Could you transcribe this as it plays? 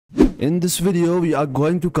In this video, we are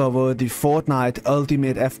going to cover the Fortnite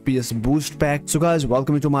Ultimate FPS Boost Pack. So guys,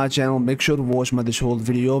 welcome to my channel. Make sure to watch this whole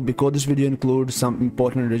video because this video includes some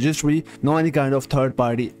important registry, not any kind of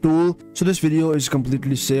third-party tool. So this video is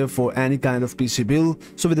completely safe for any kind of PC build.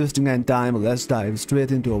 So without wasting any time, let's dive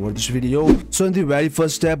straight into this video. So in the very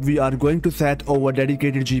first step, we are going to set our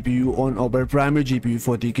dedicated GPU on our primary GPU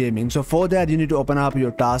for the gaming. So for that, you need to open up your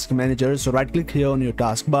task manager. So right click here on your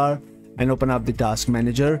taskbar and open up the task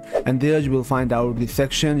manager, and there you will find out the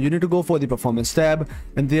section. You need to go for the performance tab,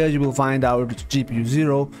 and there you will find out GPU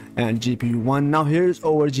 0 and GPU 1. Now here's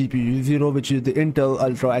our GPU 0, which is the Intel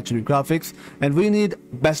Ultra HD graphics, and we need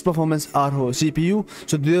best performance out of CPU.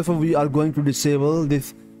 So therefore we are going to disable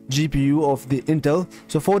this GPU of the Intel.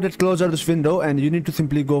 So for that, close out this window, and you need to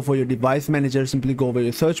simply go for your device manager. Simply go over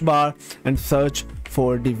your search bar and search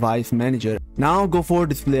for device manager. Now go for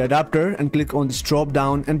display adapter and click on this drop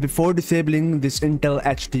down, and before disabling this Intel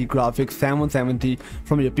HD graphics 770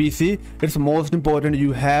 from your PC, it's most important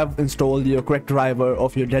you have installed your correct driver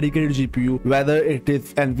of your dedicated GPU, whether it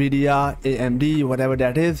is Nvidia, AMD, whatever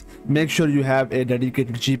that is. Make sure you have a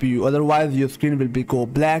dedicated GPU, otherwise your screen will go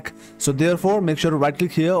black. So therefore make sure to right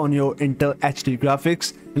click here on your Intel HD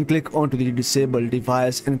graphics and click onto the disable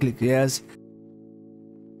device and click yes.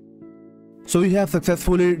 So we have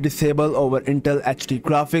successfully disabled our Intel HD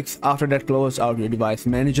graphics. After that, close out your device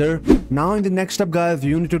manager. Now in the next step guys,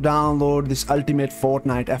 you need to download this Ultimate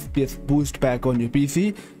Fortnite FPS Boost Pack on your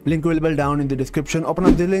PC. Link available down in the description. Open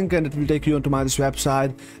up the link and it will take you onto this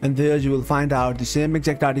website, and there you will find out the same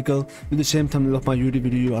exact article with the same thumbnail of my YouTube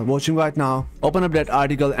video you are watching right now. Open up that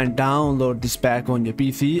article and download this pack on your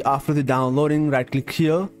PC. After the downloading, right click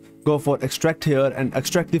here, go for extract here and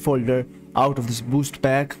extract the folder out of this boost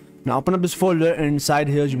pack. Now open up this folder, and inside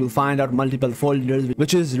here you will find out multiple folders,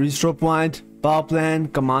 which is restore point, power plan,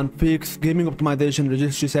 command fix, gaming optimization,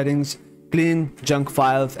 registry settings, clean, junk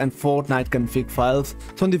files, and Fortnite config files.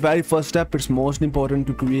 So in the very first step, it's most important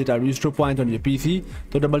to create a restore point on your PC.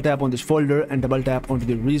 So double tap on this folder and double tap onto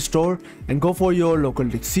the restore, and go for your local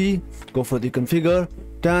disk C, go for the configure,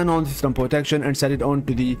 turn on system protection and set it on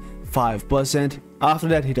to the 5%. After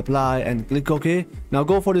that, hit apply and click OK. Now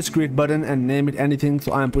go for this create button and name it anything.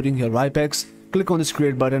 So I am putting here Ripex. Click on this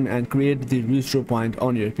create button and create the restore point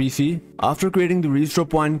on your PC. After creating the restore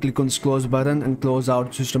point, click on this close button and close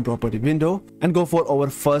out system property window, and go for our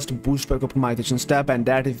first boost pack optimization step, and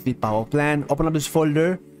that is the power plan. Open up this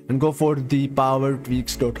folder and go for the power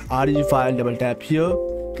tweaks.reg file. Double tap here,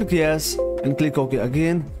 click yes and click OK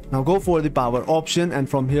again. Now go for the power option, and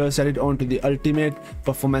from here set it on to the ultimate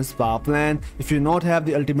performance power plan. If you not have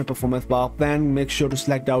the ultimate performance power plan, make sure to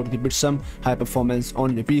select out the Bitsum high performance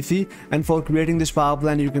on your PC. And for creating this power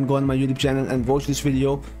plan, you can go on my YouTube channel and watch this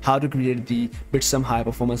video how to create the Bitsum high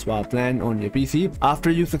performance power plan on your PC. After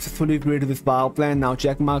you successfully created this power plan, now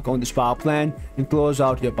check mark on this power plan and close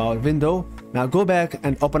out your power window. Now go back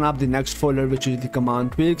and open up the next folder, which is the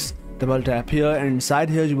command tweaks. Double tap here, and inside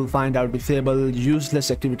here you will find out disable useless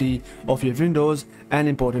activity of your Windows and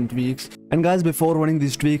important tweaks. And guys, before running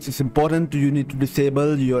these tweaks, it's important you need to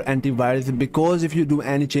disable your antivirus, because if you do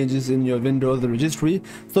any changes in your Windows registry,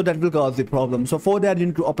 so that will cause the problem. So for that, you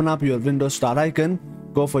need to open up your Windows start icon,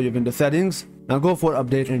 go for your Windows settings. Now go for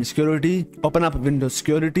update and security, open up Windows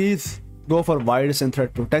securities, go for virus and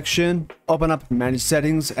threat protection, open up manage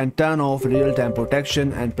settings and turn off real-time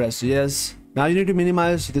protection and press yes. Now you need to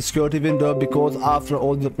minimize the security window, because after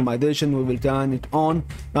all the optimization we will turn it on.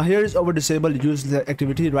 Now here is our disable useless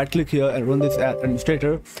activity. Right click here and run this as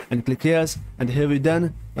administrator and click yes, and here we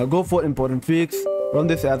done. Now go for important tweaks, run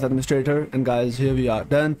this as administrator, and guys, here we are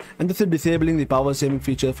done. And this is disabling the power saving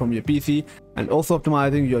feature from your PC and also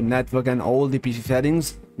optimizing your network and all the PC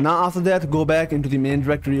settings. Now after that, go back into the main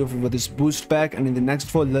directory of this boost pack, and in the next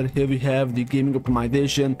folder here we have the gaming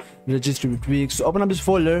optimization registry tweaks. So open up this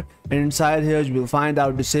folder, and inside here you will find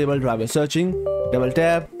out disable driver searching. Double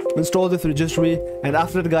tap, install this registry, and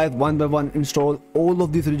after that guys, one by one install all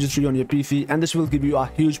of this registry on your PC, and this will give you a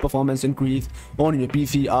huge performance increase on your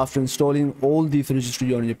PC after installing all these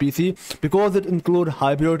registry on your PC, because it include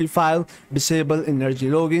high priority file, disable energy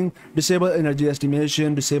logging, disable energy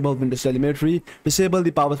estimation, disable Windows telemetry, disable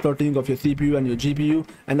the power slotting of your CPU and your GPU,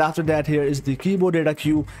 and after that here is the keyboard data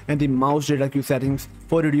queue and the mouse data queue settings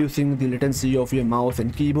for reducing the latency of your mouse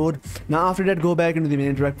and keyboard. Now after that, go back into the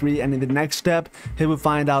main directory, and in the next step here we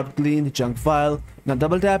find out clean junk file. Now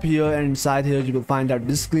double tap here, and inside here you will find out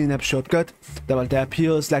this cleanup shortcut. Double tap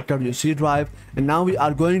here, select out your C drive, and now we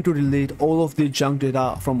are going to delete all of the junk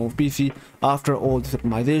data from our PC after all this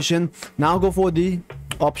optimization. Now go for the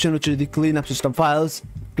option which is the cleanup system files,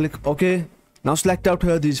 click OK, Now select out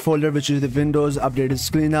here this folder, which is the Windows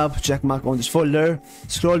updated cleanup, checkmark on this folder.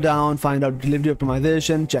 Scroll down, find out delivery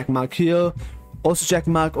optimization, checkmark here. Also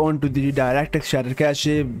checkmark onto the DirectX shader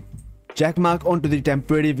cache, checkmark onto the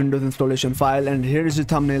temporary Windows installation file, and here is the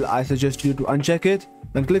thumbnail. I suggest you to uncheck it.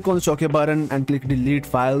 Then click on the OK button and click delete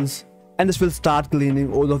files, and this will start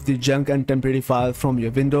cleaning all of the junk and temporary files from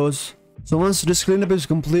your Windows. So once this cleanup is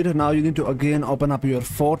completed, now you need to again open up your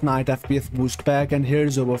Fortnite FPS boost pack, and here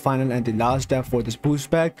is our final and the last step for this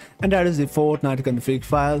boost pack, and that is the Fortnite config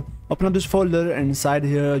file. Open up this folder, and inside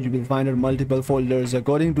here you will find multiple folders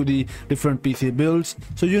according to the different PC builds.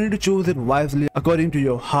 So you need to choose it wisely according to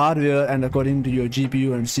your hardware and according to your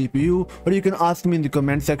GPU and CPU. Or you can ask me in the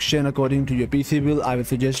comment section according to your PC build. I will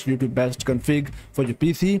suggest you to best config for your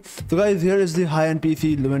PC. So guys, here is the high-end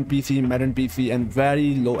PC, low-end PC, mid-end PC, and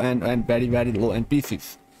very low-end and very low-end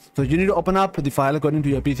PCs. So you need to open up the file according to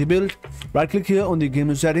your PC build. Right click here on the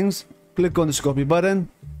game settings, click on this copy button,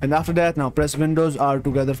 and after that now press Windows R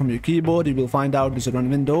together from your keyboard. You will find out this run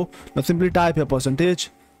window. Now simply type here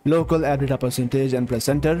 %local add data % and press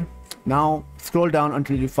enter. Now scroll down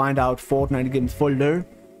until you find out Fortnite games folder,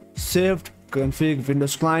 saved config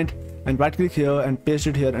Windows client, and right click here and paste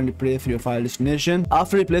it here and replace your file destination.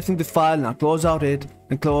 After replacing this file, now close out it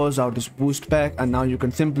and close out this boost pack, and now you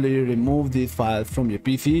can simply remove these files from your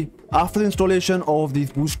PC. After the installation of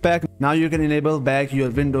this boost pack, now you can enable back your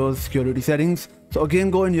Windows security settings. So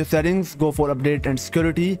again, go in your settings, go for update and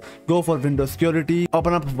security, go for Windows security,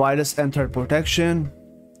 open up virus and threat protection,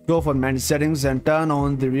 go for manage settings, and turn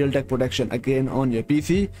on the real tech protection again on your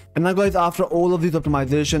PC. And now guys, after all of these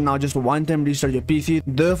optimization, now just one time restart your PC.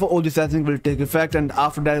 Therefore all the settings will take effect, and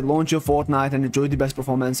after that launch your Fortnite and enjoy the best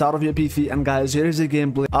performance out of your PC. And guys, here is the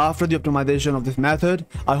gameplay after the optimization of this method.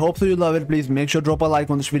 I hope so you love it. Please make sure drop a like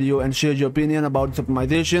on this video and share your opinion about this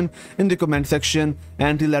optimization in the comment section.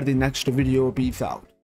 Until at the next video, peace out.